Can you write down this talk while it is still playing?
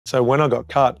So when I got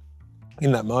cut,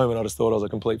 in that moment, I just thought I was a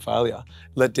complete failure.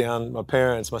 Let down my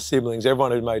parents, my siblings,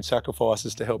 everyone who'd made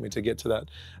sacrifices to help me to get to that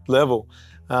level.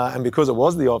 And because it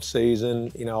was the off season,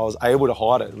 I was able to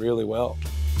hide it really well.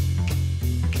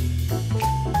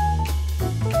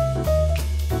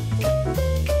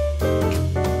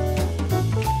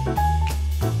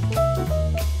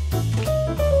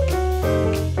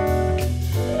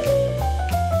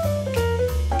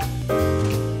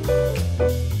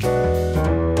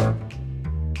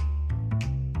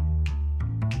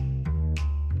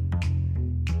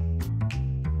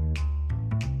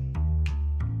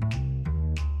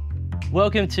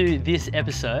 Welcome to this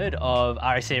episode of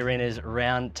RAC Arena's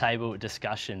Roundtable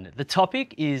discussion. The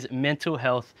topic is mental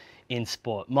health in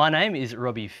sport. My name is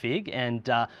Robbie Figg, and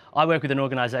I work with an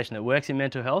organisation that works in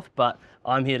mental health, but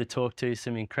I'm here to talk to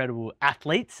some incredible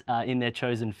athletes in their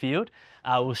chosen field.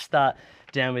 We'll start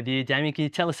down with you. Damien, can you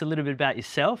tell us a little bit about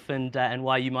yourself and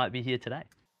why you might be here today?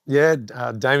 Yeah,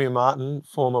 Damien Martin,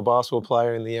 former basketball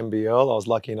player in the NBL. I was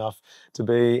lucky enough to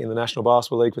be in the National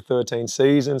Basketball League for 13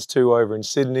 seasons, 2 over in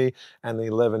Sydney and the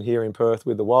 11 here in Perth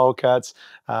with the Wildcats.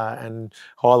 And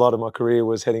highlight of my career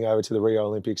was heading over to the Rio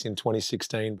Olympics in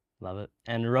 2016. Love it.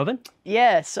 And Robin?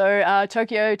 Yeah, so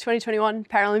Tokyo 2021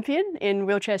 Paralympian in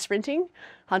wheelchair sprinting,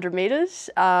 100 metres,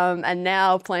 and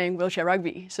now playing wheelchair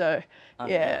rugby. So,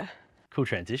 yeah. Cool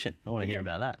transition. I want to hear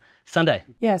about that. Sunday.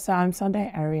 Yeah, so I'm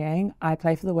Sunday Ariang. I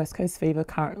play for the West Coast Fever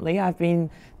currently. I've been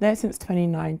there since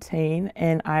 2019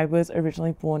 and I was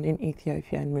originally born in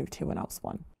Ethiopia and moved here when I was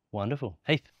 1. Wonderful.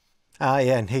 Heath.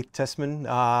 And Heath Tessman,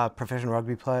 professional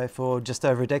rugby player for just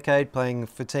over a decade, playing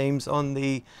for teams on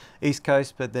the East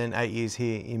Coast, but then 8 years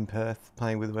here in Perth,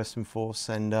 playing with Western Force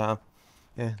and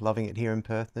loving it here in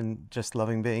Perth and just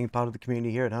loving being part of the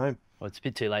community here at home. Well, it's a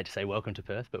bit too late to say welcome to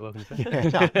Perth, but welcome to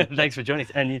Perth. Yeah. Thanks for joining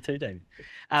us, and you too,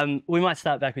 Damien. We might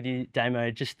start back with you,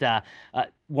 Damo. Just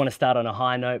want to start on a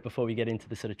high note before we get into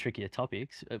the sort of trickier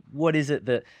topics. What is it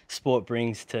that sport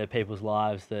brings to people's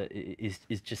lives that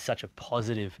is just such a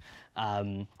positive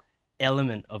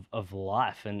element of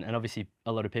life? And obviously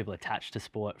a lot of people attach to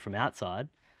sport from outside,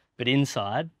 but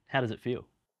inside, how does it feel?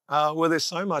 Well, there's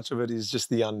so much of it is just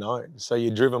the unknown. So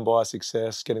you're driven by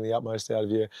success, getting the utmost out of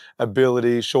your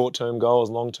ability, short-term goals,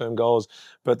 long-term goals.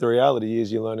 But the reality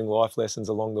is you're learning life lessons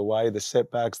along the way, the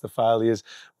setbacks, the failures,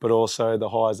 but also the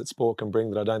highs that sport can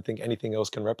bring that I don't think anything else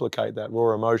can replicate. That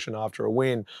raw emotion after a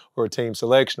win or a team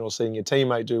selection or seeing your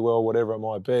teammate do well, whatever it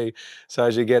might be. So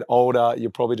as you get older, you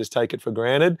probably just take it for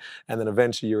granted. And then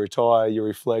eventually you retire, you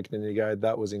reflect and you go,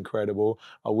 that was incredible.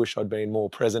 I wish I'd been more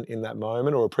present in that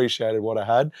moment or appreciated what I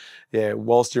had. Yeah,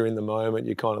 whilst you're in the moment,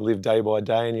 you kind of live day by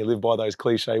day and you live by those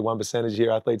cliche 1% you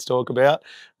hear athletes talk about,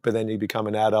 but then you become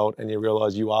an adult and you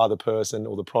realise you are the person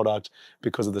or the product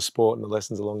because of the sport and the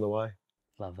lessons along the way.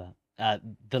 Love that.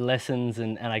 The lessons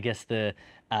and I guess the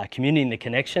community and the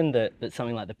connection that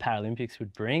something like the Paralympics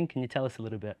would bring. Can you tell us a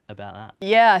little bit about that?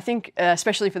 Yeah, I think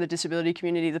especially for the disability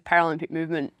community, the Paralympic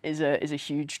movement is a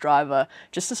huge driver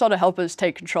just to sort of help us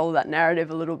take control of that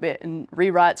narrative a little bit and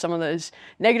rewrite some of those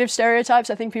negative stereotypes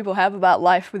I think people have about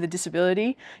life with a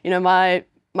disability. You know,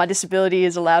 my disability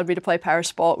has allowed me to play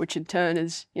parasport, which in turn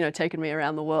has, taken me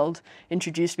around the world,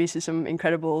 introduced me to some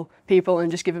incredible people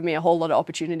and just given me a whole lot of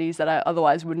opportunities that I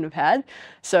otherwise wouldn't have had.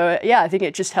 So yeah, I think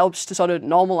it just helps to sort of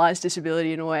normalize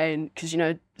disability in a way, and because,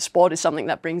 sport is something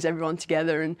that brings everyone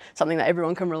together and something that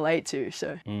everyone can relate to.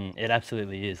 So it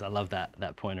absolutely is. I love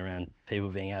that point around people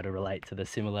being able to relate to the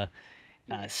similar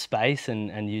space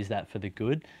and use that for the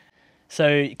good. So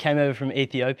you came over from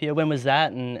Ethiopia. When was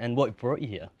that and what brought you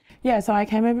here? Yeah, so I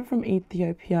came over from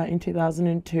Ethiopia in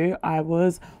 2002. I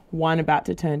was 1 about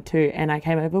to turn 2 and I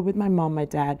came over with my mum, my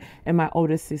dad and my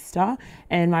older sister,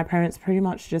 and my parents pretty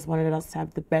much just wanted us to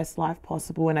have the best life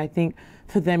possible. And I think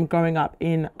for them growing up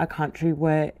in a country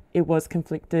where it was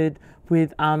conflicted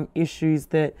with issues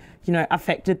that,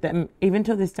 affected them, even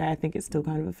to this day, I think it still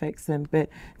kind of affects them, but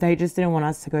they just didn't want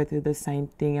us to go through the same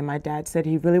thing. And my dad said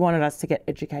he really wanted us to get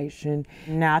education.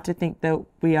 Now to think that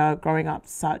we are growing up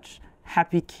such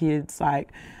happy kids,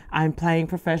 like I'm playing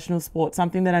professional sport,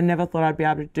 something that I never thought I'd be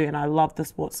able to do, and I love the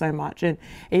sport so much. And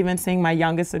even seeing my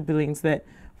younger siblings that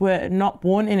were not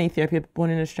born in Ethiopia, but born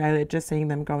in Australia, just seeing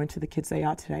them grow into the kids they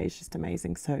are today is just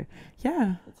amazing. So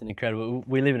yeah. It's an incredible,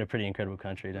 we live in a pretty incredible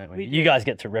country, don't we? You guys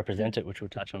get to represent it, which we'll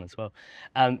touch on as well.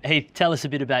 Heath, tell us a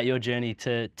bit about your journey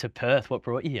to Perth. What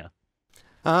brought you here?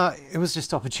 It was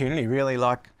just opportunity, really.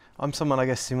 Like, I'm someone, I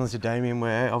guess, similar to Damien,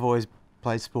 where I've always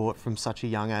played sport from such a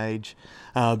young age,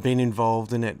 been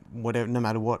involved in it, whatever, no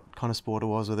matter what kind of sport it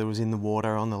was, whether it was in the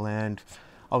water, on the land,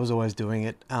 I was always doing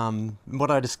it.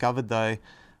 What I discovered though,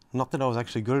 not that I was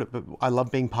actually good at it, but I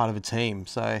love being part of a team.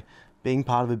 So being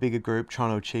part of a bigger group,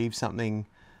 trying to achieve something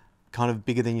kind of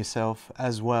bigger than yourself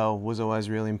as well was always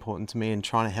really important to me, and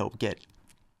trying to help get,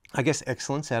 I guess,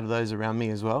 excellence out of those around me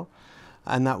as well.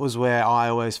 And that was where I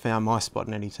always found my spot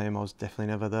in any team. I was definitely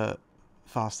never the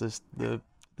fastest, the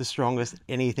strongest,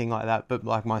 anything like that. But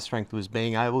like, my strength was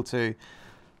being able to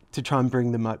try and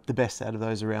bring the best out of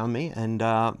those around me. And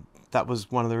that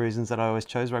was one of the reasons that I always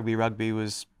chose rugby. Rugby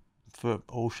was for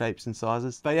all shapes and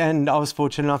sizes. But yeah, and I was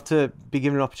fortunate enough to be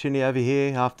given an opportunity over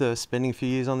here after spending a few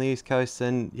years on the East Coast.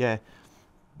 And yeah,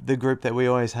 the group that we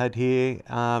always had here,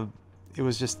 it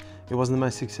wasn't the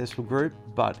most successful group,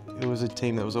 but it was a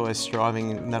team that was always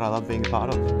striving and that I loved being a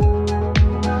part of.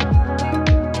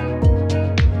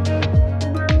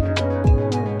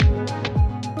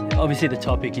 Obviously, the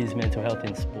topic is mental health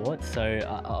in sports, so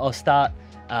I'll start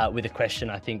with a question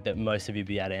I think that most of you will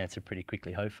be able to answer pretty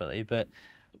quickly, hopefully. But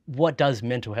what does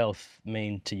mental health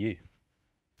mean to you?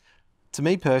 To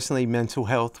me personally, mental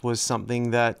health was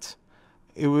something that,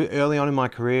 early on in my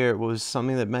career, it was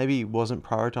something that maybe wasn't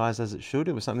prioritised as it should.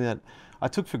 It was something that I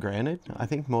took for granted, I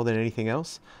think, more than anything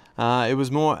else. It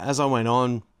was more, as I went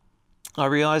on, I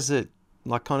realised that,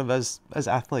 like, kind of as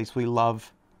athletes, we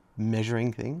love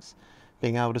measuring things.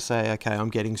 Being able to say, okay,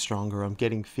 I'm getting stronger, I'm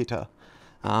getting fitter.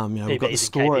 We've got the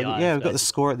score. KPIs, we've got the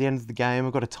score at the end of the game.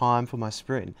 I've got a time for my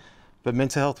sprint. But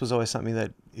mental health was always something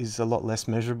that is a lot less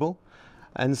measurable.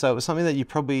 And so it was something that you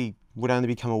probably would only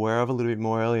become aware of a little bit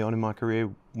more early on in my career,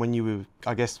 when you were,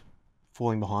 I guess,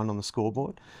 falling behind on the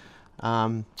scoreboard.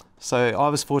 So I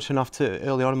was fortunate enough to,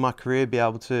 early on in my career, be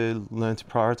able to learn to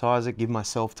prioritise it, give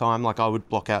myself time. Like, I would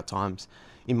block out times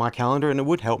in my calendar, and it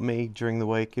would help me during the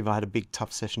week if I had a big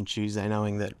tough session Tuesday,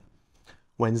 knowing that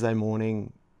Wednesday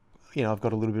morning, I've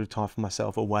got a little bit of time for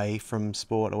myself away from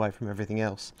sport, away from everything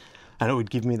else. And it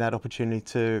would give me that opportunity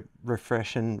to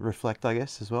refresh and reflect, I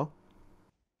guess, as well.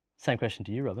 Same question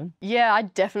to you, Robin. Yeah, I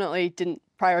definitely didn't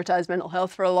prioritize mental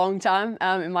health for a long time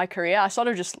in my career. I sort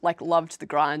of just loved the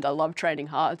grind. I loved training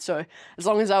hard. So as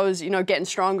long as I was, getting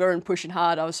stronger and pushing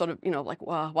hard, I was sort of, like,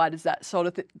 wow, why does that sort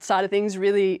of side of things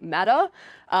really matter?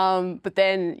 But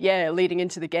then, yeah, leading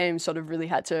into the game, sort of really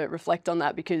had to reflect on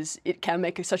that, because it can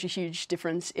make such a huge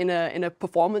difference in a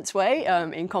performance way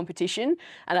in competition.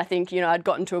 And I think, I'd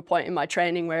gotten to a point in my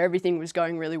training where everything was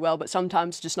going really well, but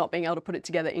sometimes just not being able to put it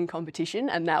together in competition.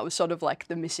 And that was sort of like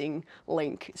the missing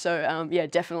link. So yeah,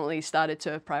 definitely started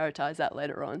to prioritize that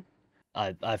later on.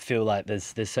 I feel like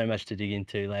there's so much to dig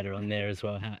into later on there as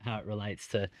well, how it relates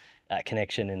to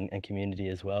connection and community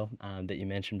as well, that you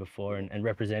mentioned before, and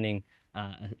representing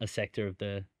a sector of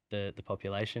the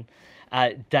population.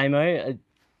 Damo,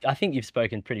 I think you've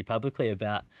spoken pretty publicly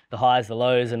about the highs, the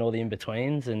lows, and all the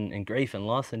in-betweens, and grief and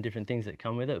loss and different things that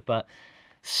come with it. But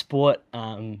sport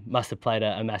must have played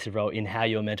a massive role in how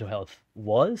your mental health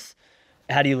was.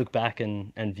 How do you look back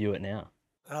and view it now?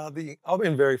 I've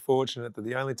been very fortunate that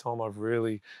the only time I've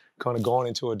really kind of gone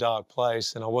into a dark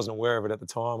place, and I wasn't aware of it at the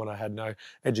time, and I had no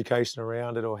education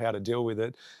around it or how to deal with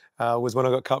it, was when I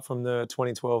got cut from the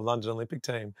 2012 London Olympic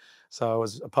team. So I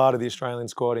was a part of the Australian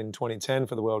squad in 2010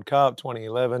 for the World Cup,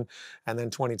 2011, and then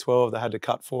 2012 they had to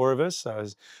cut 4 of us. So I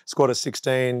was squad of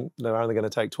 16, they were only going to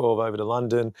take 12 over to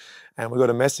London. And we got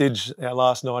a message our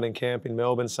last night in camp in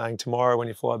Melbourne saying, tomorrow when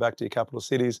you fly back to your capital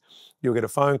cities, you'll get a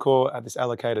phone call at this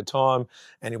allocated time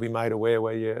and you'll be made aware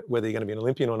whether you're going to be an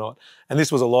Olympian or not. And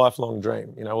this was a lifelong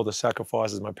dream. All the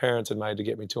sacrifices my parents had made to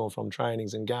get me to and from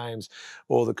trainings and games,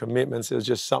 all the commitments. It was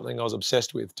just something I was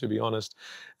obsessed with, to be honest.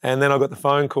 And then I got the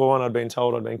phone call and I'd been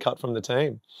told I'd been cut from the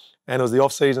team. And it was the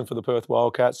off season for the Perth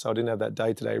Wildcats, so I didn't have that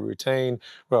day-to-day routine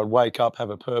where I'd wake up, have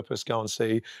a purpose, go and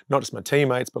see not just my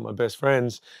teammates, but my best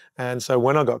friends. And so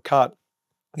when I got cut,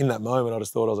 in that moment, I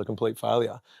just thought I was a complete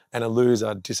failure and a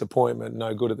loser, disappointment,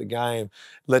 no good at the game,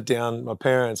 let down my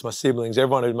parents, my siblings,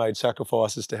 everyone who'd made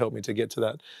sacrifices to help me to get to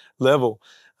that level.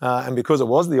 And because it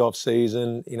was the off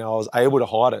season, I was able to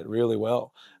hide it really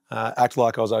well. Act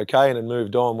like I was okay and had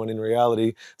moved on, when in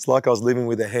reality, it's like I was living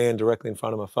with a hand directly in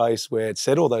front of my face where it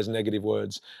said all those negative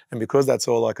words. And because that's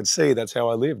all I could see, that's how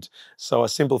I lived. So I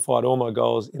simplified all my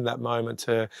goals in that moment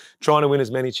to trying to win as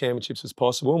many championships as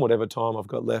possible in whatever time I've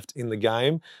got left in the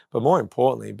game. But more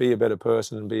importantly, be a better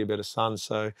person and be a better son.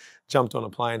 So jumped on a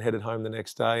plane, headed home the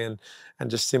next day,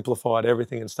 and just simplified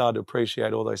everything and started to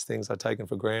appreciate all those things I'd taken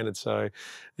for granted. So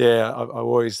yeah, I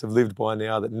always have lived by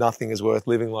now that nothing is worth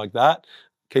living like that.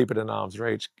 Keep it in arm's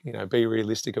reach, be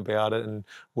realistic about it and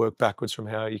work backwards from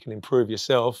how you can improve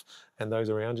yourself and those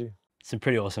around you. Some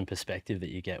pretty awesome perspective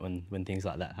that you get when things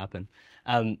like that happen.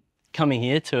 Coming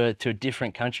here to a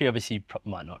different country, obviously you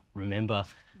might not remember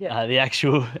the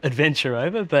actual adventure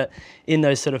over. But in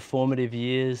those sort of formative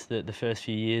years, the first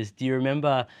few years, do you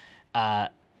remember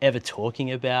ever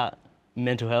talking about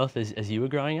mental health as you were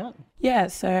growing up? Yeah,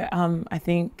 so I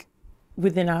think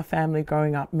within our family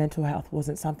growing up, mental health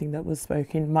wasn't something that was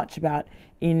spoken much about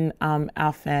in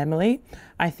our family.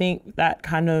 I think that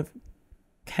kind of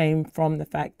came from the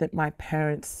fact that my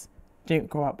parents didn't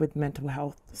grow up with mental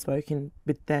health spoken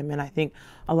with them. And I think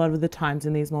a lot of the times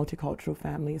in these multicultural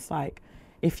families, like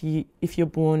if you're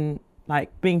born, like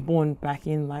being born back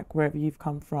in like wherever you've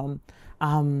come from,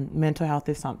 mental health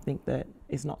is something that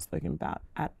is not spoken about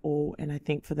at all. And I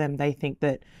think for them, they think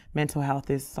that mental health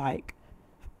is like,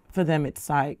 for them, it's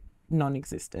like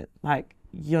non-existent. Like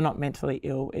you're not mentally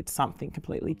ill, it's something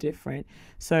completely different.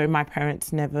 So my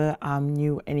parents never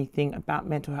knew anything about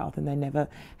mental health, and they never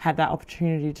had that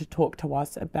opportunity to talk to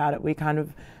us about it. We kind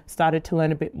of started to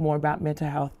learn a bit more about mental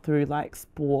health through like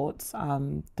sports,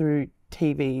 through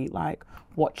TV, like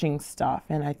watching stuff.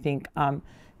 And I think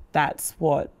that's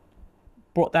what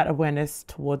brought that awareness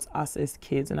towards us as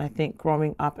kids. And I think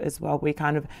growing up as well, we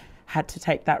kind of had to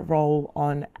take that role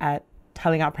on at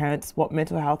telling our parents what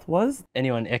mental health was.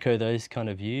 Anyone echo those kind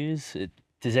of views?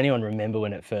 Does anyone remember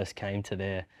when it first came to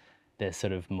their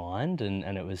sort of mind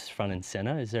and it was front and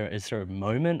centre? Is there a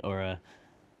moment or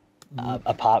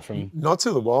apart from... Not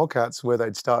to the Wildcats where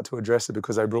they'd start to address it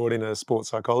because they brought in a sports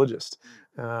psychologist.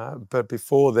 But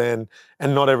before then,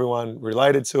 and not everyone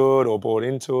related to it or bought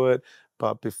into it,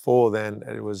 but before then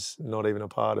it was not even a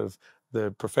part of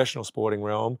the professional sporting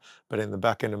realm. But in the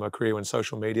back end of my career, when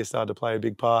social media started to play a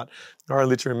big part, I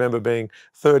literally remember being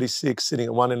 36, sitting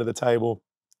at one end of the table,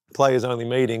 players only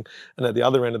meeting, and at the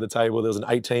other end of the table there was an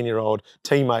 18-year-old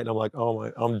teammate, and I'm like, oh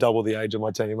my, I'm double the age of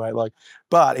my teammate. Like,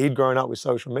 but he'd grown up with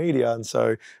social media and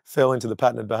so fell into the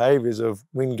patterned behaviours of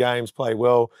win games, play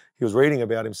well. He was reading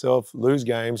about himself, lose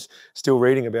games, still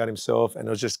reading about himself, and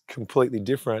it was just completely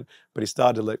different. But he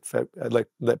started to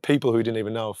let people who didn't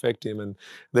even know affect him. And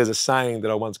there's a saying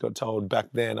that I once got told back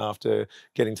then after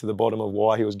getting to the bottom of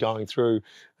why he was going through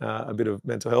a bit of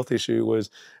mental health issue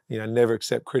was, you know, never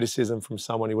accept criticism from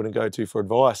someone you wouldn't go to for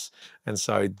advice. And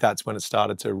so that's when it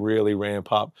started to really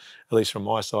ramp up, at least from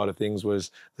my side of things,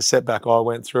 was the setback I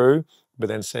went through, but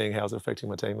then seeing how it's affecting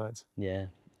my teammates. Yeah.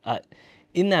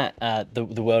 In that,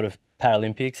 the world of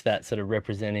Paralympics, that sort of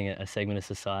representing a segment of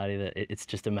society, that it's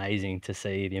just amazing to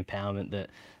see the empowerment that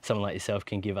someone like yourself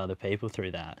can give other people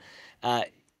through that.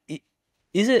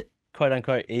 Is it, quote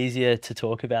unquote, easier to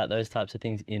talk about those types of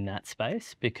things in that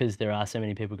space because there are so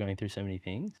many people going through so many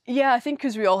things? Yeah, I think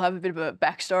because we all have a bit of a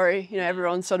backstory, you know,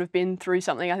 everyone's sort of been through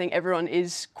something. I think everyone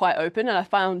is quite open, and I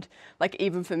found, like,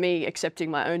 even for me, accepting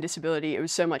my own disability, it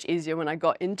was so much easier when I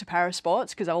got into parasports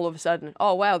because all of a sudden,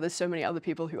 oh wow, there's so many other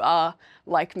people who are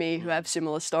like me, who have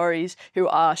similar stories, who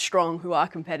are strong, who are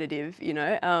competitive, you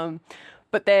know.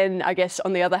 But then I guess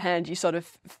on the other hand, you sort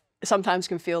of sometimes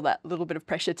can feel that little bit of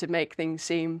pressure to make things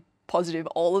seem positive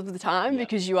all of the time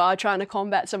because you are trying to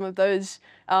combat some of those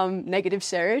negative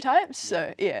stereotypes.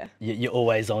 So yeah. You're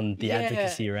always on the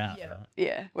advocacy route. Yeah. Right?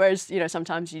 Yeah. Whereas, you know,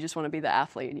 sometimes you just want to be the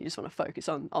athlete and you just want to focus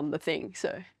on the thing.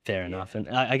 So fair enough. And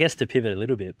I guess to pivot a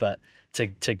little bit, but to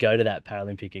go to that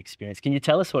Paralympic experience, can you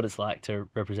tell us what it's like to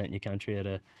represent your country at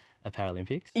a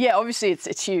Paralympics? Yeah, obviously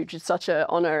it's huge. It's such an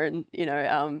honour, and you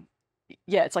know,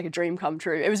 yeah, it's like a dream come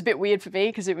true. It was a bit weird for me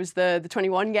because it was the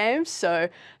 21 games, so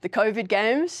the COVID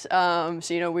games. So,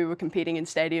 you know, we were competing in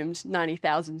stadiums,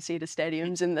 90,000 seater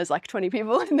stadiums, and there's like 20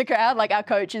 people in the crowd, like our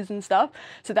coaches and stuff.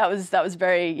 So that was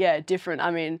very, different.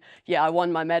 I mean, I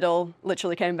won my medal,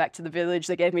 literally came back to the village.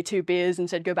 They gave me 2 beers and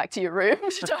said, go back to your room.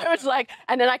 So it was like,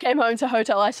 and then I came home to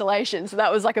hotel isolation. So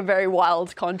that was like a very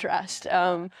wild contrast.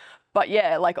 But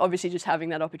yeah, like obviously just having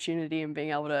that opportunity and being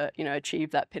able to, you know,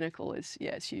 achieve that pinnacle is,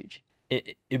 it's huge.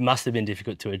 It must have been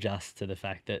difficult to adjust to the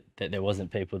fact that there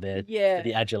wasn't people there for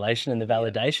the adulation and the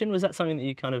validation. Was that something that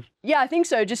you kind of... Yeah, I think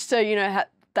so. Just to, you know,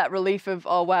 that relief of,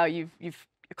 oh, wow, you've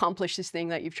accomplished this thing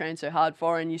that you've trained so hard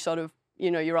for, and you sort of,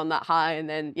 you know, you're on that high. And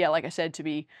then, like I said, to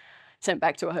be sent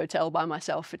back to a hotel by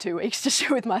myself for 2 weeks to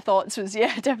sit with my thoughts was,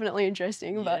 definitely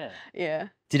interesting. But yeah.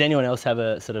 Did anyone else have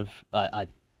a sort of, I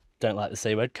don't like the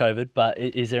C word, COVID, but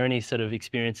is there any sort of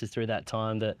experiences through that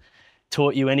time that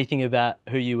taught you anything about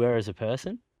who you were as a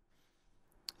person?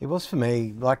 It was for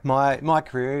me, like my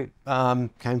career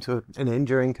came to an end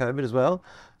during COVID as well.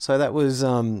 So that was,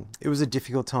 it was a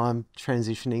difficult time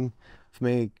transitioning for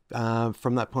me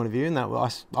from that point of view. And that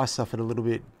I suffered a little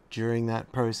bit during that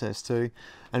process too.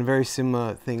 And a very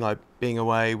similar thing, like being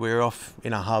away, we were off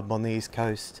in a hub on the East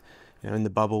Coast, you know, in the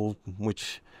bubble,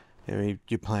 which, you know,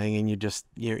 you're playing and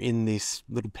you're in this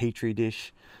little petri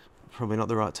dish probably not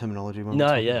the right terminology when No,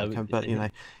 we're talking yeah. about camp, but you know,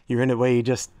 you're in it where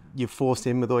you're forced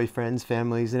in with all your friends,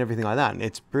 families, and everything like that, and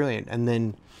it's brilliant. And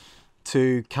then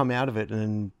to come out of it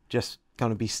and just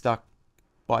kind of be stuck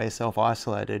by yourself,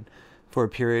 isolated, for a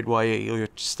period while you're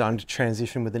starting to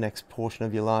transition with the next portion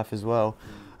of your life as well.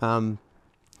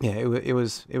 Yeah, it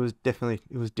was definitely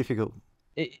difficult.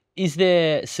 Is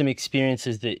there some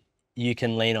experiences that you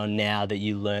can lean on now that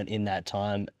you learnt in that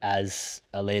time as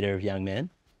a leader of young men?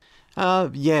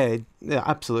 Yeah,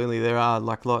 absolutely. There are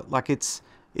like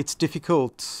it's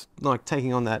difficult, like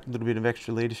taking on that little bit of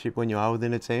extra leadership when you are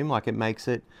within a team. Like it makes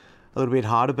it a little bit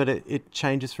harder, but it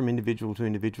changes from individual to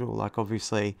individual. Like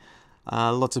obviously,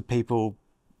 lots of people,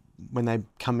 when they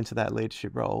come into that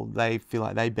leadership role, they feel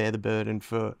like they bear the burden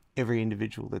for every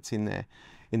individual that's in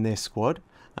their squad.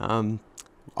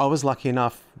 I was lucky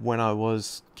enough when I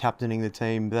was captaining the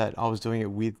team that I was doing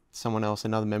it with someone else,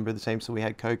 another member of the team, so we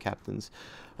had co-captains.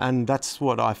 And that's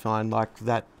what I find, like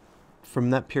that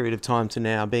from that period of time to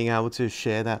now, being able to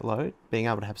share that load, being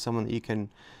able to have someone that you can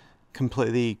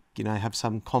completely, you know, have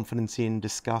some confidence in,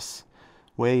 discuss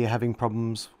where you're having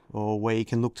problems or where you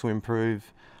can look to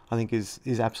improve, I think is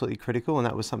absolutely critical. And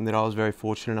that was something that I was very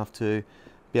fortunate enough to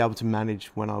be able to manage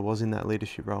when I was in that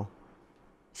leadership role.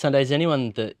 Sunday, is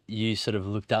anyone that you sort of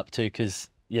looked up to because,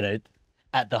 you know,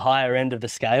 at the higher end of the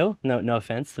scale, no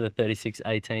offense to the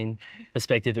 36-18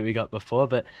 perspective that we got before,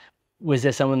 but was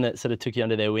there someone that sort of took you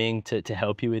under their wing to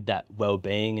help you with that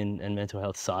well-being and mental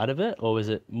health side of it? Or was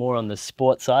it more on the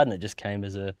sports side and it just came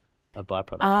as a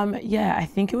byproduct? Yeah, I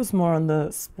think it was more on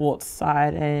the sports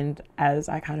side, and as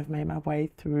I kind of made my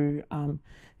way through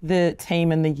the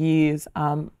team and the years,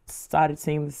 started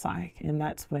seeing the psych, and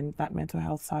that's when that mental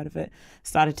health side of it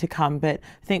started to come. But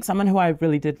I think someone who I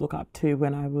really did look up to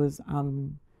when I was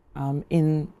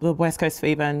in the West Coast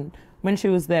Fever, and when she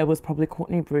was there, was probably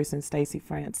Courtney Bruce and Stacey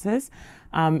Francis.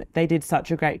 They did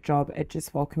such a great job at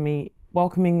just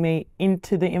welcoming me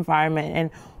into the environment.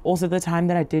 And also the time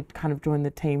that I did kind of join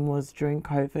the team was during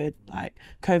COVID. Like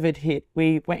COVID hit,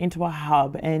 we went into a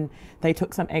hub and they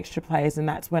took some extra players, and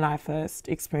that's when I first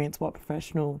experienced what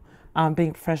being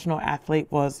a professional athlete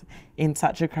was in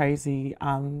such a crazy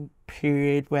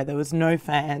period where there was no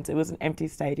fans. It was an empty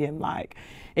stadium. Like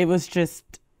it was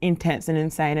just intense and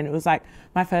insane. And it was like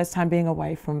my first time being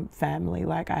away from family.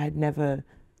 Like I had never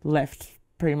left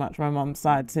pretty much my mum's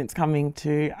side since coming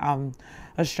to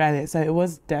Australia. So it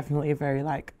was definitely a very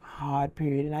like hard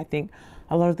period. And I think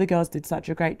a lot of the girls did such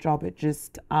a great job at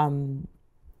just,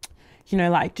 you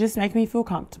know, like just making me feel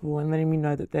comfortable and letting me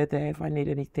know that they're there if I need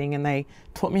anything. And they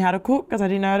taught me how to cook because I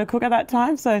didn't know how to cook at that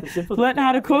time. So learned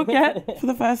how to cook for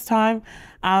the first time.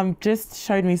 Just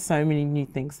showed me so many new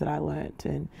things that I learned.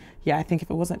 And yeah, I think if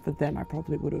it wasn't for them, I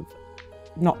probably would have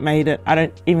not made it. I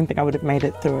don't even think I would have made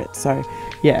it through it. So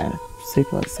yeah,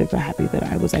 super happy that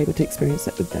I was able to experience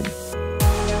it with them.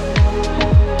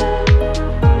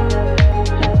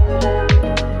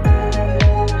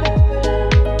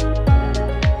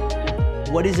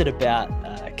 What is it about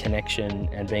connection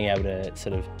and being able to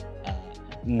sort of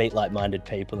meet like-minded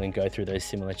people and go through those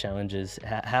similar challenges?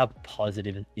 How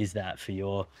positive is that for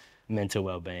your mental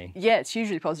well-being? Yeah, it's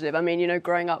hugely positive. I mean, you know,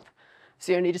 growing up, I was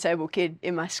the only disabled kid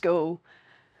in my school,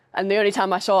 and the only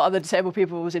time I saw other disabled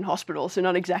people was in hospital, so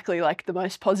not exactly like the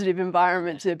most positive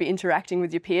environment to be interacting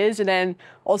with your peers. And then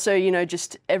also, you know,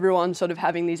 just everyone sort of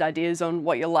having these ideas on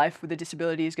what your life with a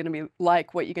disability is going to be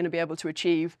like, what you're going to be able to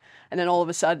achieve. And then all of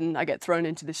a sudden I get thrown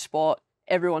into this sport.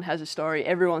 Everyone has a story,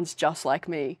 everyone's just like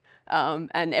me, and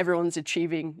everyone's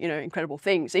achieving, you know, incredible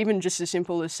things. Even just as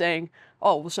simple as saying,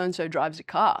 oh, well, so-and-so drives a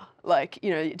car. Like,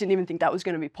 you know, you didn't even think that was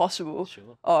going to be possible.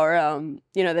 Sure. Or,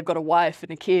 you know, they've got a wife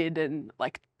and a kid and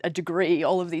like a degree,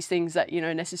 all of these things that, you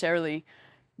know, necessarily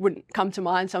wouldn't come to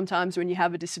mind sometimes when you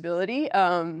have a disability.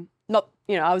 Not,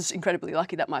 you know, I was incredibly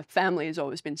lucky that my family has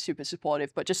always been super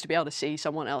supportive, but just to be able to see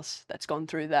someone else that's gone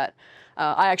through that.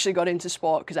 I actually got into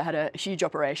sport because I had a huge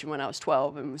operation when I was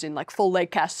 12 and was in like full leg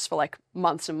casts for like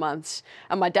months and months.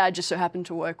 And my dad just so happened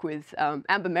to work with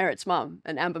Amber Merritt's mum.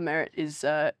 And Amber Merritt is,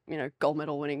 you know, gold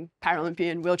medal winning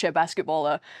Paralympian wheelchair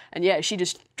basketballer. And yeah, she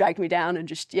just dragged me down and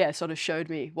just, yeah, sort of showed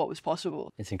me what was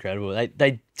possible. It's incredible.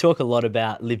 They talk a lot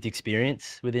about lived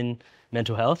experience within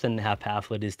mental health and how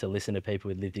powerful it is to listen to people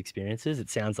with lived experiences. It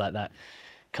sounds like that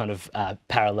kind of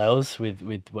parallels with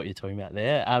what you're talking about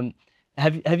there.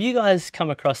 Have you guys come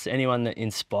across anyone that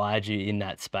inspired you in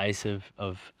that space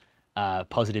of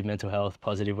positive mental health,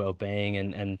 positive well-being,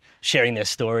 and sharing their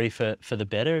story for the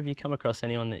better? Have you come across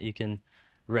anyone that you can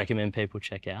recommend people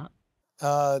check out?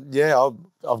 Yeah,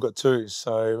 I've got two.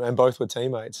 So, and both were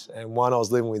teammates. And one I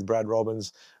was living with, Brad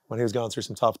Robbins, when he was going through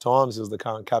some tough times. He was the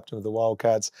current captain of the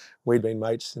Wildcats. We'd been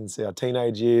mates since our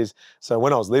teenage years. So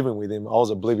when I was living with him, I was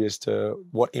oblivious to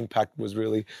what impact was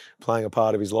really playing a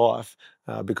part of his life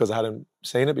because I hadn't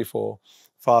seen it before.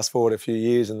 Fast forward a few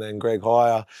years, and then Greg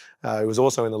Heyer, who was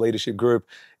also in the leadership group,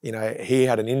 you know, he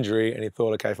had an injury and he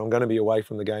thought, okay, if I'm going to be away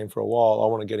from the game for a while, I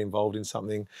want to get involved in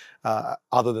something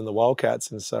other than the Wildcats.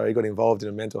 And so he got involved in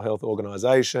a mental health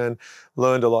organisation,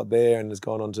 learned a lot there, and has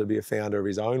gone on to be a founder of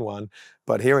his own one.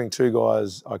 But hearing two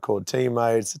guys I called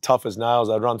teammates, tough as nails,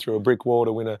 they'd run through a brick wall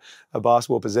to win a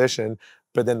basketball possession.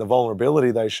 But then the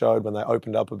vulnerability they showed when they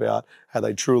opened up about how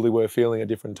they truly were feeling at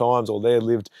different times or their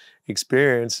lived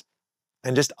experience,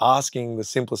 and just asking the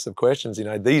simplest of questions. You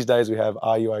know, these days we have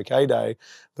 "Are you okay?" day,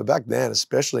 but back then,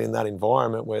 especially in that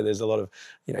environment where there's a lot of,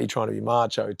 you know, you're trying to be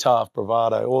macho, tough,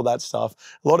 bravado, all that stuff.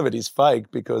 A lot of it is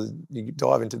fake because you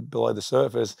dive into below the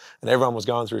surface, and everyone was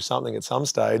going through something at some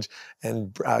stage.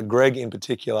 And Greg in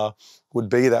particular would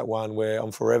be that one where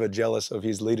I'm forever jealous of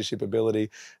his leadership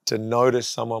ability to notice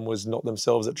someone was not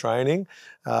themselves at training,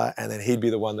 and then he'd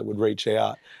be the one that would reach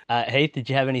out. Heath, did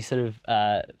you have any sort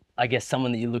of I guess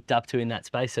someone that you looked up to in that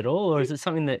space at all, or is it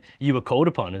something that you were called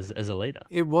upon as a leader?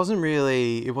 It wasn't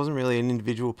really an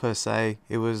individual per se.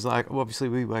 It was like, obviously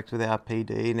we worked with our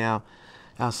PD and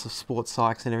our sports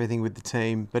psychs and everything with the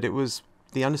team, but it was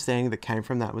the understanding that came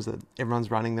from that was that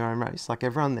everyone's running their own race. Like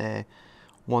everyone there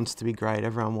wants to be great,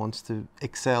 everyone wants to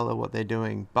excel at what they're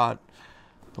doing, but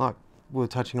like we were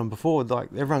touching on before, like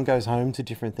everyone goes home to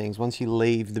different things. Once you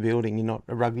leave the building, you're not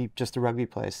just a rugby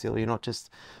player still. You're not just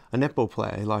a netball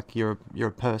player. Like you're a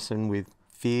person with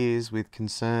fears, with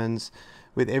concerns,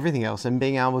 with everything else. And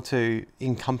being able to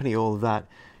accompany all of that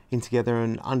in together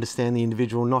and understand the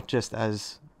individual, not just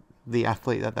as the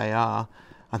athlete that they are,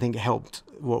 I think helped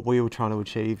what we were trying to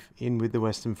achieve with the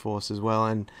Western Force as well.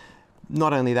 And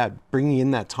not only that, bringing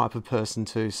in that type of person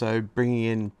too. So bringing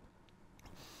in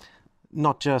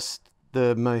not just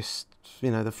the most,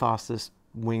 you know, the fastest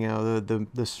winger,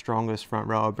 the strongest front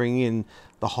rower, bringing in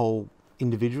the whole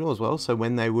individual as well. So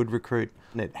when they would recruit,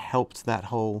 it helped the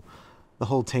whole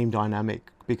team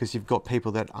dynamic because you've got people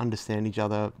that understand each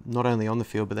other not only on the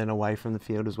field but then away from the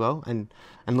field as well, and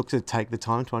look to take the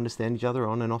time to understand each other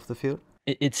on and off the field.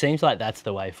 It seems like that's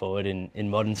the way forward in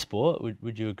modern sport.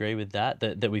 Would you agree with that?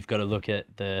 That we've got to look at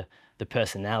the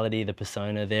personality, the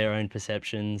persona, their own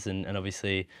perceptions, and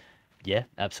obviously. Yeah,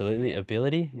 absolutely.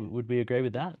 Ability. Would we agree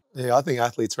with that? Yeah, I think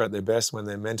athletes are at their best when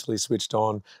they're mentally switched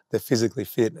on, they're physically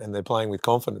fit, and they're playing with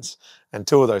confidence. And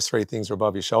two of those three things are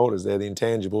above your shoulders. They're the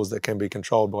intangibles that can be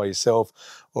controlled by yourself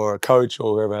or a coach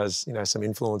or whoever has, you know, some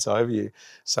influence over you.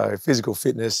 So physical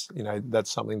fitness, you know, that's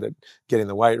something that get in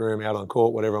the weight room, out on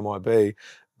court, whatever it might be.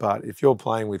 But if you're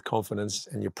playing with confidence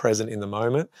and you're present in the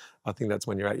moment, I think that's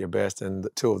when you're at your best. And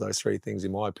the two of those three things,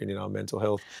 in my opinion, are mental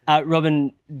health.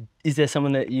 Robin, is there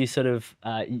someone that you sort of,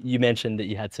 you mentioned that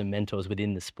you had some mentors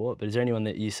within the sport, but is there anyone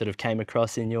that you sort of came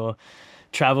across in your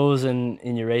travels and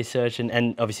in your research and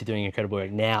obviously doing incredible work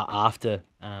now after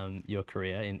your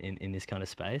career in this kind of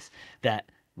space that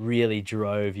really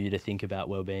drove you to think about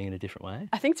well-being in a different way?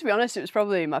 I think, to be honest, it was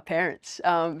probably my parents,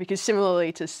 because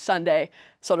similarly to Sunday,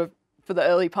 sort of for the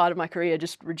early part of my career,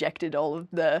 just rejected all of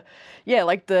the,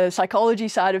 like the psychology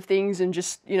side of things, and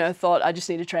just, you know, thought I just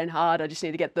need to train hard, I just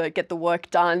need to get the work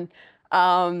done.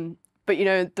 But you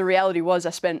know, the reality was I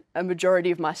spent a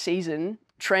majority of my season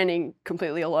training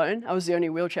completely alone. I was the only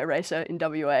wheelchair racer in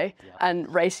WA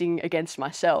and racing against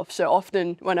myself. So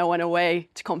often when I went away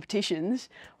to competitions,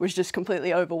 was just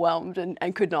completely overwhelmed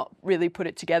and could not really put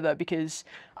it together because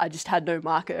I just had no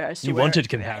marker as to you wanted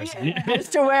comparison. as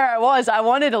to where I was. I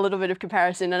wanted a little bit of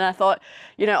comparison, and I thought,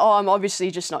 you know, I'm obviously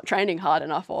just not training hard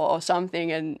enough or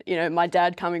something. And, you know, my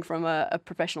dad, coming from a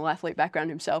professional athlete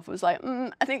background himself, was like,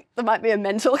 I think there might be a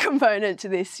mental component to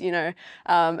this, you know,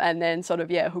 and then sort of,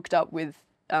 hooked up with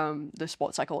the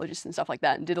sports psychologist and stuff like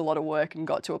that, and did a lot of work and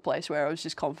got to a place where I was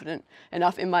just confident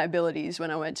enough in my abilities when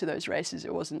I went to those races.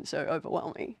 It wasn't so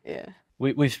overwhelming. Yeah.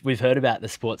 We've heard about the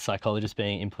sports psychologist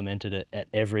being implemented at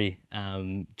every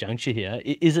juncture here.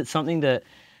 Is it something that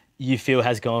you feel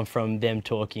has gone from them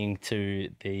talking to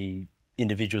the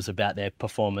individuals about their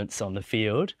performance on the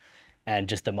field and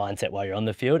just the mindset while you're on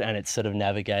the field, and it's sort of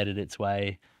navigated its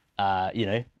way, you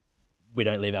know, we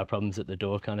don't leave our problems at the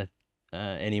door kind of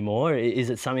anymore?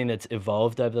 Is it something that's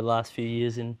evolved over the last few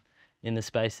years in the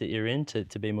space that you're in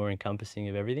to be more encompassing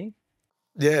of everything?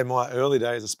 Yeah, in my early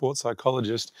days as a sports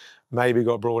psychologist, maybe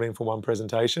got brought in for one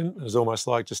presentation. It was almost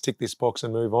like just tick this box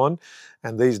and move on.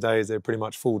 And these days they're pretty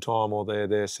much full time, or they're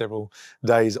there several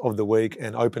days of the week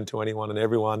and open to anyone and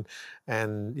everyone.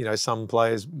 And you know, some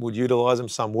players would utilise them,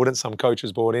 some wouldn't. Some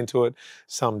coaches bought into it,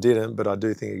 some didn't. But I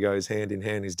do think it goes hand in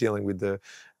hand. Is dealing with the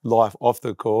life off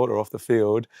the court or off the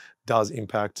field does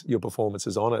impact your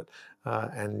performances on it.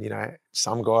 And you know,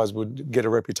 some guys would get a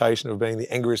reputation of being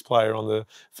the angriest player on the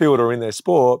field or in their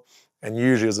sport. And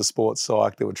usually as a sports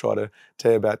psych, they would try to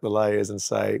tear back the layers and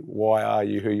say, why are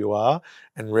you who you are?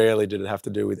 And rarely did it have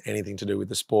to do with anything to do with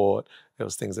the sport. It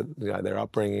was things that, you know, their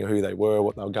upbringing, who they were,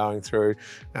 what they were going through.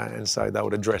 And so they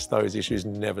would address those issues,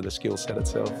 never the skill set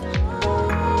itself.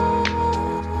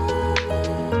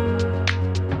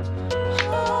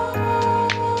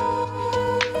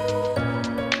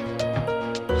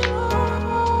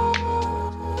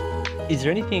 Is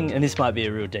there anything, and this might be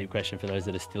a real deep question for those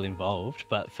that are still involved,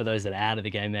 but for those that are out of the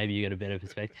game, maybe you got a better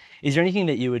perspective. Is there anything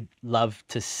that you would love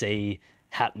to see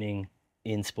happening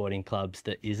in sporting clubs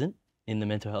that isn't in the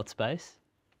mental health space?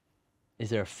 Is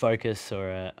there a focus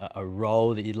or a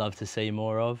role that you'd love to see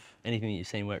more of? Anything that you've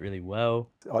seen work really well?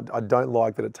 I don't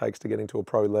like that it takes to get into a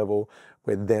pro level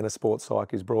where then a sports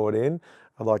psych is brought in.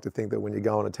 I'd like to think that when you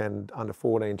go and attend under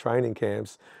 14 training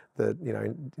camps, that, you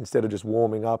know, instead of just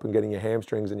warming up and getting your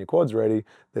hamstrings and your quads ready,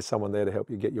 there's someone there to help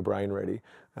you get your brain ready,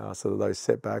 so that those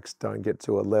setbacks don't get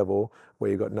to a level where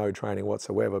you've got no training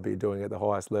whatsoever, but you're doing it at the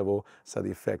highest level, so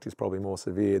the effect is probably more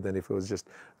severe than if it was just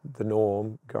the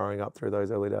norm growing up through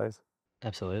those early days.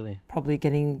 Absolutely. Probably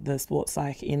getting the sports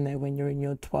psych in there when you're in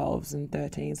your 12s and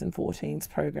 13s and 14s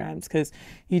programs, because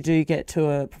you do get to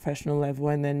a professional level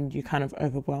and then you're kind of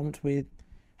overwhelmed with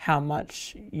how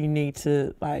much you need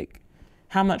to, like,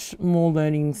 how much more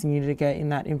learnings you need to get in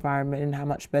that environment and how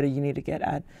much better you need to get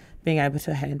at being able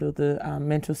to handle the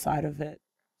mental side of it.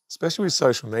 Especially with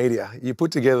social media, you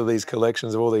put together these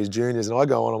collections of all these juniors, and I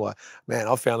go on, I'm like, man,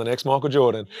 I've found the next Michael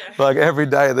Jordan. Yeah. Like every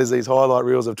day there's these highlight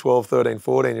reels of 12, 13,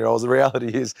 14-year-olds. The reality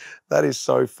is that is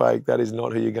so fake. That is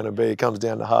not who you're going to be. It comes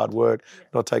down to hard work,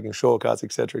 not taking shortcuts,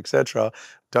 et cetera, et cetera.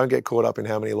 Don't get caught up in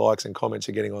how many likes and comments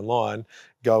you're getting online.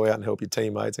 Go out and help your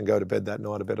teammates and go to bed that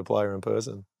night a better player in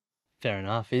person. Fair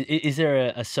enough. Is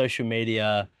there a social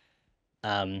media,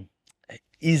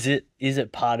 is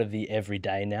it part of the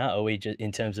everyday now? Are we just,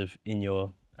 in terms of in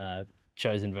your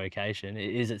chosen vocation,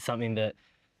 is it something that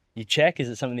you check? Is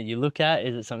it something that you look at?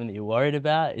 Is it something that you're worried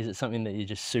about? Is it something that you're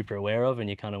just super aware of and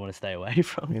you kind of want to stay away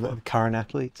from? You like current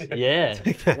athletes? Yeah.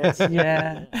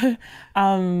 Yeah.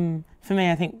 For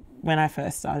me, I think when I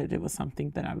first started, it was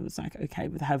something that I was like okay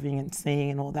with having and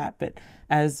seeing and all that. But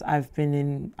as I've been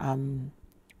in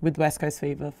with West Coast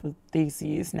Fever for these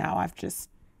years now, I've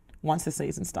just, once the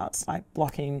season starts, like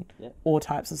blocking all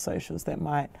types of socials that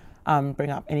might bring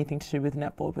up anything to do with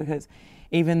netball, because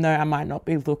even though I might not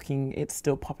be looking, it's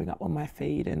still popping up on my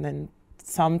feed. And then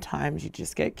sometimes you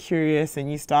just get curious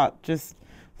and you start just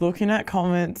looking at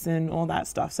comments and all that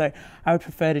stuff. So I would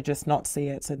prefer to just not see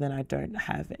it, so then I don't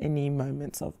have any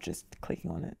moments of just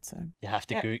clicking on it. So you have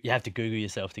to you have to Google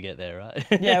yourself to get there, right?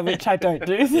 Yeah, which I don't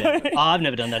do. So. Yeah. Oh, I've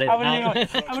never done that either.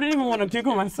 I wouldn't even want to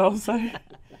Google myself. So,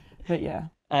 but yeah.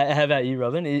 How about you,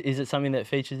 Robin? Is it something that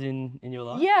features in your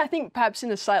life? Yeah, I think perhaps in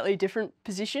a slightly different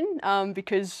position,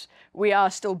 because we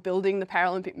are still building the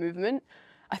Paralympic movement.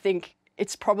 I think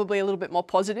it's probably a little bit more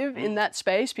positive in that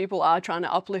space. People are trying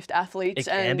to uplift athletes. It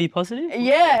can be positive?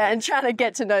 Yeah, and trying to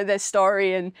get to know their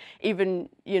story, and even,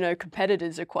 you know,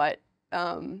 competitors are quite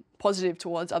positive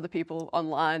towards other people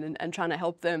online and trying to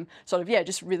help them sort of,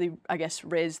 just really, I guess,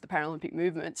 raise the Paralympic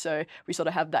movement. So we sort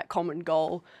of have that common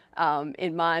goal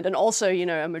in mind. And also, you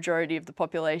know, a majority of the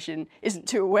population isn't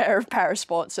too aware of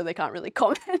parasports, so they can't really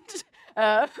comment.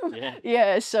 I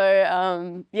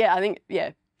think,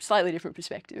 slightly different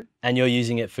perspective. And you're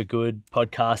using it for good,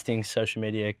 podcasting, social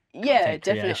media? Yeah,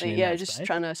 definitely. Yeah, just space.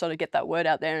 Trying to sort of get that word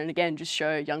out there, and again, just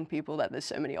show young people that there's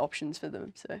so many options for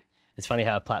them. So it's funny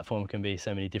how a platform can be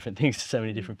so many different things to so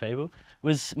many different people.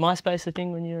 Was MySpace a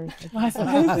thing when you were in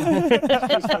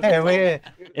MySpace? Yeah.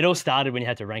 It all started when you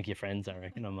had to rank your friends, I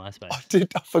reckon, on MySpace.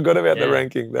 I forgot about the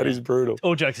ranking. That is brutal.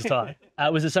 All jokes aside.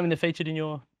 Was it something that featured in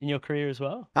your career as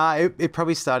well? It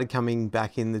probably started coming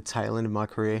back in the tail end of my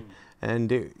career.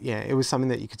 And it was something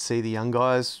that you could see the young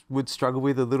guys would struggle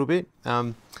with a little bit.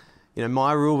 You know,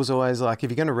 my rule was always like,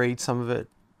 if you're going to read some of it,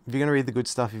 if you're going to read the good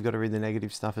stuff, you've got to read the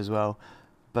negative stuff as well.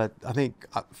 But I think,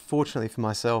 fortunately for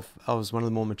myself, I was one of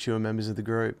the more mature members of the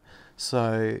group.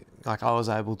 So, like, I was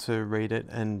able to read it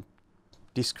and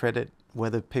discredit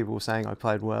whether people were saying I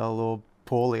played well or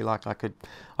poorly. Like, I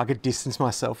could distance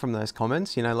myself from those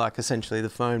comments. You know, like, essentially the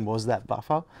phone was that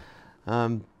buffer.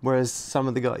 Whereas some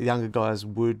of the younger guys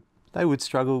would they would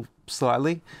struggle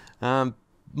slightly.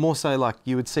 More so, like,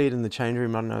 you would see it in the change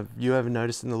room. I don't know if you ever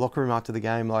noticed in the locker room after the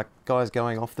game, like, guys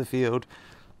going off the field,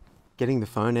 getting the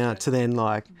phone out to then,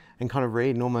 like, and kind of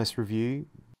read and almost review.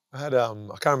 I had, I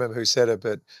can't remember who said it,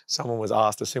 but someone was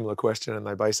asked a similar question and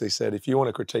they basically said, if you want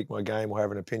to critique my game or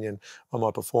have an opinion on my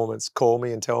performance, call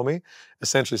me and tell me.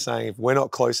 Essentially saying, if we're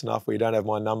not close enough where you don't have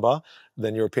my number,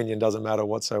 then your opinion doesn't matter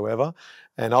whatsoever.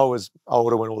 And I was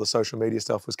older when all the social media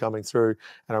stuff was coming through.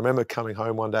 And I remember coming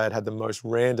home one day, I'd had the most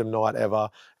random night ever.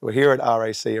 We're here at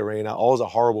RAC Arena. I was a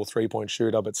horrible three-point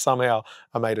shooter, but somehow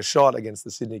I made a shot against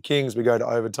the Sydney Kings. We go to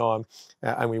overtime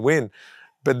and we win.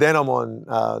 But then I'm on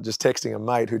just texting a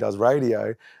mate who does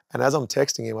radio, and as I'm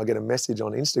texting him, I get a message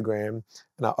on Instagram,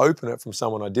 and I open it from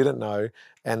someone I didn't know,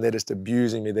 and they're just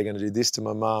abusing me. They're going to do this to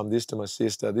my mum, this to my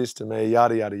sister, this to me,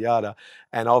 yada, yada, yada.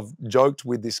 And I've joked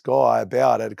with this guy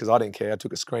about it because I didn't care. I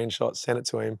took a screenshot, sent it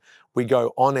to him. We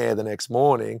go on air the next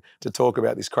morning to talk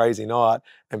about this crazy night.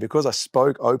 And because I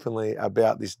spoke openly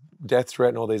about this death threat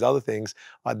and all these other things,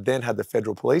 I then had the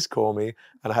federal police call me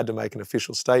and I had to make an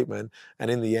official statement. And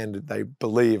in the end, they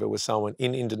believe it was someone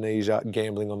in Indonesia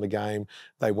gambling on the game.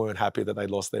 They weren't happy that they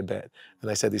lost their bet. And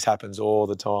they said this happens all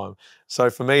the time. So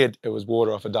for me, it was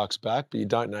water off a duck's back, but you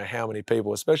don't know how many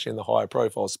people, especially in the higher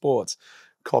profile sports,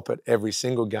 cop it every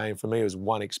single game. For me, it was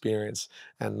one experience.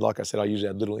 And like I said, I usually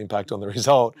had little impact on the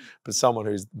result, but someone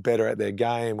who's better at their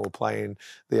game or playing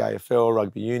the AFL,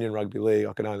 rugby union, rugby league,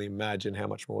 I can only imagine how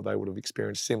much more they would have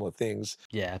experienced similar things.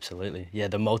 Yeah, absolutely. Yeah,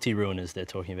 the multi-ruiners they're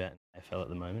talking about in AFL at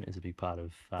the moment is a big part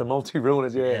of... The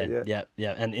multi-ruiners,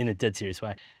 yeah. And in a dead serious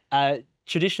way.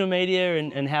 Traditional media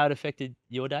and how it affected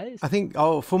your days? I think,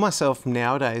 for myself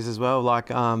nowadays as well,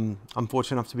 like, I'm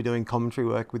fortunate enough to be doing commentary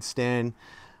work with Stan,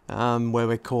 where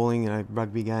we're calling,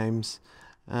 rugby games,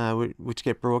 which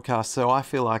get broadcast. So I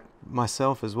feel like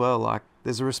myself as well, like,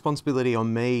 there's a responsibility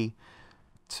on me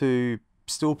to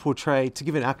still portray, to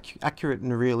give an accurate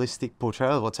and realistic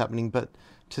portrayal of what's happening, but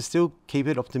to still keep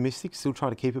it optimistic, still try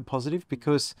to keep it positive,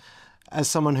 because as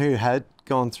someone who had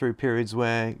gone through periods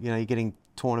where, you're getting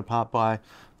torn apart by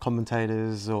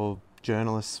commentators or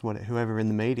journalists, whoever in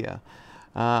the media,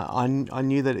 I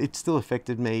knew that it still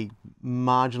affected me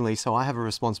marginally. So I have a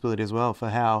responsibility as well for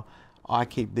how I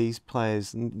keep these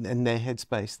players and their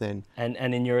headspace then. And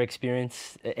in your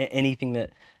experience, anything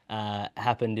that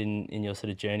happened in your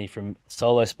sort of journey from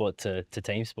solo sport to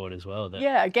team sport as well?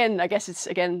 Yeah, again, I guess it's,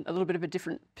 a little bit of a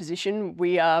different position.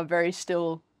 We are very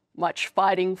still much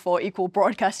fighting for equal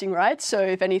broadcasting rights. So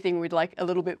if anything, we'd like a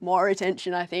little bit more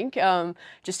attention, I think,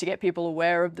 just to get people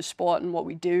aware of the sport and what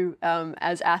we do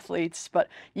as athletes. But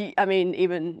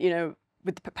even,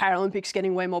 with the Paralympics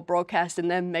getting way more broadcast and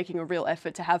them making a real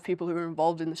effort to have people who are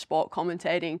involved in the sport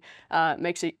commentating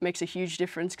makes a huge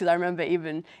difference. Because I remember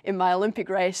even in my Olympic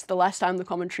race, the last time the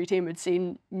commentary team had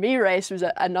seen me race was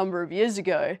a number of years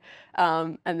ago.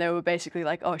 And they were basically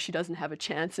like, oh, she doesn't have a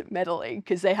chance at medaling,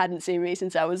 because they hadn't seen me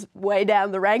since I was way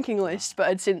down the ranking list, but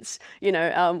had since,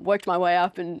 worked my way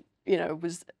up and,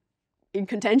 was in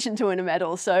contention to win a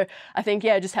medal. So I think,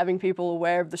 just having people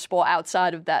aware of the sport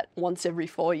outside of that once every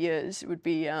 4 years would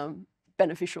be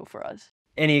beneficial for us.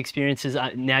 Any experiences,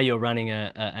 now you're running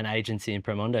an agency in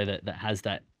Promondo that has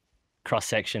that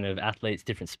cross-section of athletes,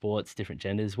 different sports, different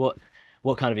genders. What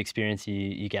kind of experience are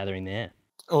you gathering there?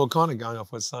 Well, kind of going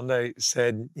off what Sunday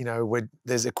said,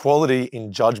 there's equality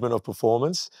in judgment of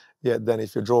performance, yet then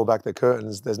if you draw back the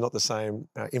curtains, there's not the same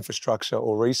infrastructure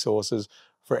or resources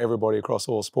for everybody across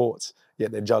all sports,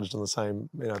 yet they're judged on the same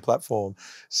platform.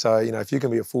 So, if you can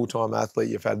be a full-time athlete,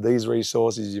 you've had these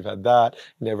resources, you've had that,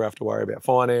 you never have to worry about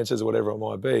finances or whatever it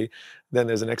might be, then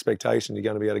there's an expectation you're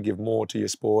going to be able to give more to your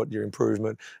sport, your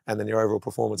improvement, and then your overall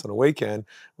performance on a weekend.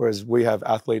 Whereas we have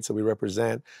athletes that we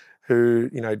represent who,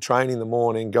 train in the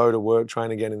morning, go to work,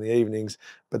 train again in the evenings,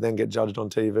 but then get judged on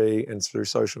TV and through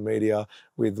social media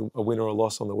with a win or a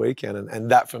loss on the weekend.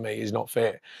 And that for me is not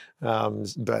fair.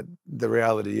 But the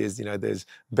reality is, there's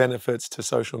benefits to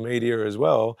social media as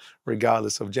well,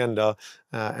 regardless of gender.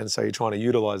 And so you're trying to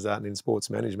utilize that. And in sports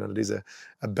management, it is a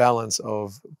balance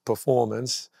of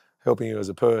performance, helping you as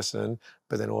a person,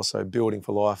 but then also building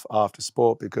for life after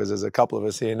sport, because as a couple of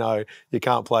us here know, you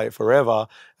can't play it forever.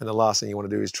 And the last thing you want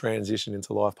to do is transition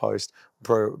into life post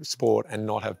pro sport and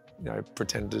not have,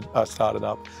 pretended, started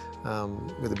up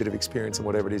with a bit of experience in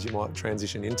whatever it is you might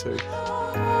transition into.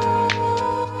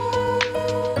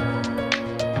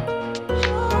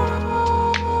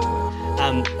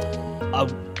 I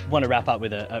want to wrap up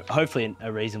with hopefully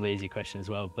a reasonably easy question as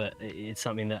well, but it's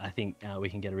something that I think we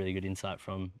can get a really good insight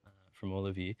from all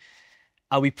of you.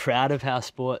 Are we proud of how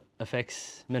sport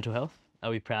affects mental health Are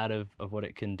we proud of what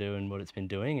it can do and what it's been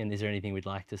doing? And is there anything we'd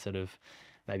like to sort of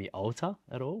maybe alter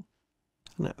at all?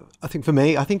 No, I think for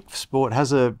me, I think sport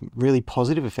has a really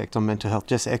positive effect on mental health.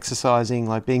 Just exercising,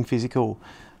 like being physical,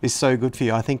 is so good for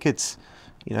you. I think it's,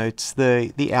 it's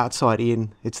the outside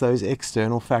in. It's those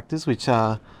external factors which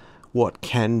are what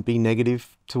can be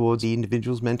negative towards the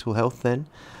individual's mental health then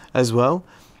as well.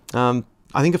 I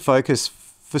think a focus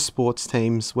for sports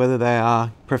teams, whether they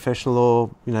are professional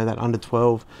or, that under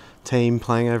 12 team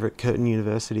playing over at Curtin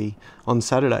University on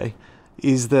Saturday,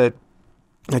 is that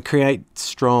they create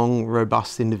strong,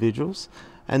 robust individuals.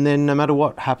 And then no matter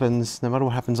what happens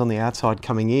on the outside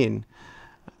coming in,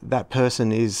 that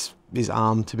person is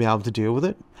armed to be able to deal with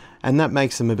it. And that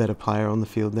makes them a better player on the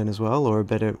field then as well, or a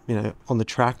better, on the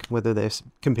track, whether they're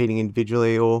competing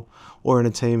individually or in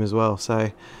a team as well.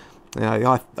 So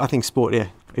I think sport,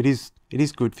 it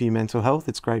is good for your mental health.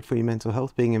 It's great for your mental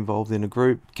health. Being involved in a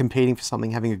group, competing for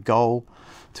something, having a goal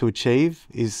to achieve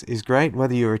is great.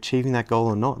 Whether you're achieving that goal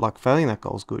or not, like failing that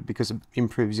goal is good because it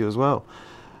improves you as well.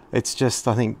 It's just,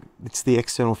 I think it's the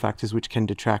external factors which can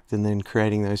detract, and then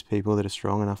creating those people that are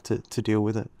strong enough to deal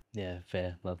with it. Yeah,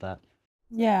 fair. Love that.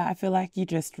 Yeah, I feel like you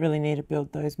just really need to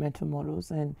build those mental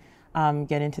models and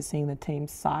get into seeing the team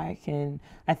psych. And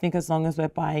I think as long as we're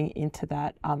buying into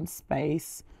that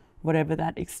space, whatever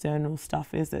that external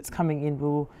stuff is that's coming in,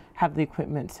 we'll have the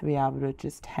equipment to be able to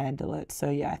just handle it. So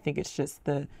yeah, I think it's just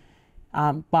the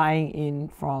buying in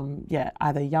from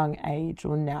either young age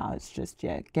or now. It's just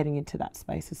getting into that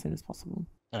space as soon as possible.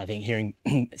 And I think hearing,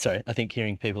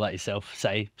 hearing people like yourself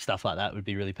say stuff like that would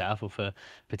be really powerful for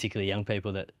particularly young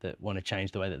people that want to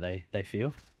change the way that they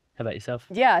feel. How about yourself?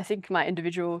 Yeah, I think my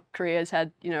individual career has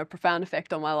had, a profound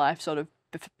effect on my life, sort of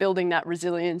building that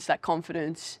resilience, that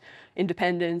confidence,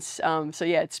 independence. So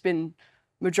yeah, it's been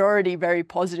majority very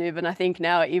positive. And I think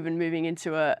now even moving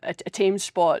into a team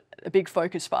sport, a big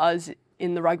focus for us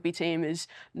in the rugby team is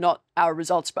not our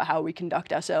results, but how we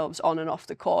conduct ourselves on and off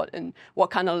the court, and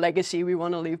what kind of legacy we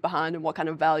want to leave behind and what kind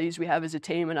of values we have as a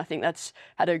team. And I think that's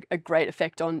had a great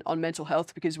effect on mental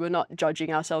health, because we're not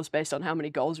judging ourselves based on how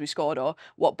many goals we scored or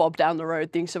what Bob down the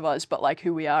road thinks of us, but like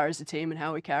who we are as a team and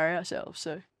how we carry ourselves.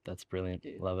 So that's brilliant.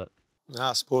 Love it.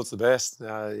 Sport's the best.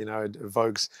 It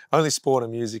evokes, only sport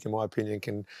and music, in my opinion,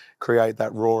 can create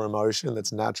that raw emotion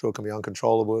that's natural, can be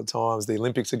uncontrollable at times. The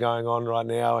Olympics are going on right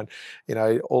now, and,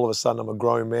 all of a sudden I'm a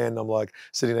grown man. I'm like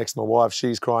sitting next to my wife,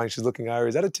 she's crying, she's looking over,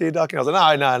 is that a tear ducting? I was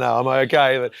like, no, I'm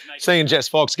okay. But seeing Jess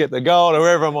Fox get the gold or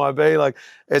wherever it might be, like,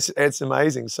 it's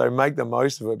amazing. So make the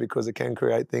most of it, because it can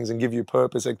create things and give you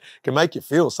purpose. It can make you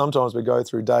feel. Sometimes we go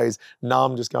through days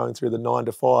numb, just going through the 9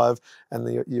 to 5,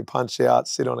 and you punch out,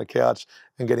 sit on a couch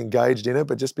and get engaged in it.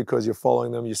 But just because you're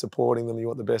following them, you're supporting them, you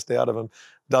want the best out of them,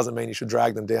 doesn't mean you should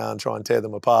drag them down, try and tear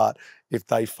them apart if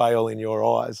they fail in your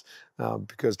eyes.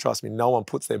 Because trust me, no one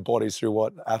puts their bodies through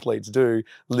what athletes do,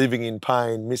 living in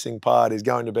pain, missing parties,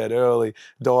 going to bed early,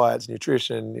 diets,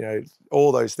 nutrition,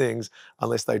 all those things,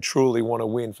 unless they truly want to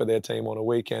win for their team on a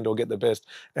weekend or get the best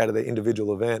out of their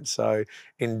individual event. So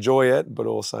enjoy it, but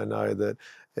also know that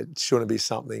it shouldn't be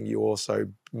something you also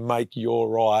make your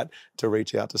right to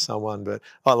reach out to someone. But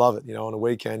I love it. On a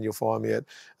weekend, you'll find me at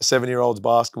a 7-year-old's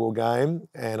basketball game,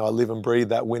 and I live and breathe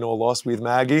that win or loss with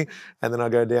Maggie. And then I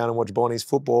go down and watch Bonnie's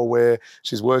football, where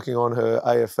she's working on her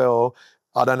AFL.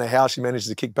 I don't know how she manages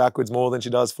to kick backwards more than she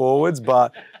does forwards,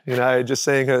 but, just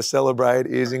seeing her celebrate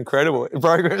is incredible.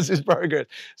 Progress is progress.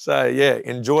 So, yeah,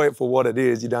 enjoy it for what it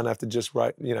is. You don't have to just,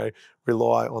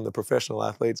 rely on the professional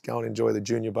athletes. Go and enjoy the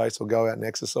junior base, or go out and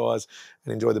exercise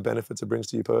and enjoy the benefits it brings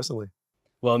to you personally.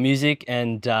 Well, music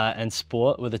and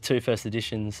sport were the 2 first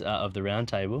editions of the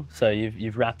Roundtable. So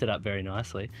you've wrapped it up very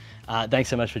nicely. Thanks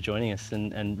so much for joining us,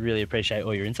 and really appreciate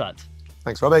all your insights.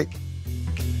 Thanks, Robbie.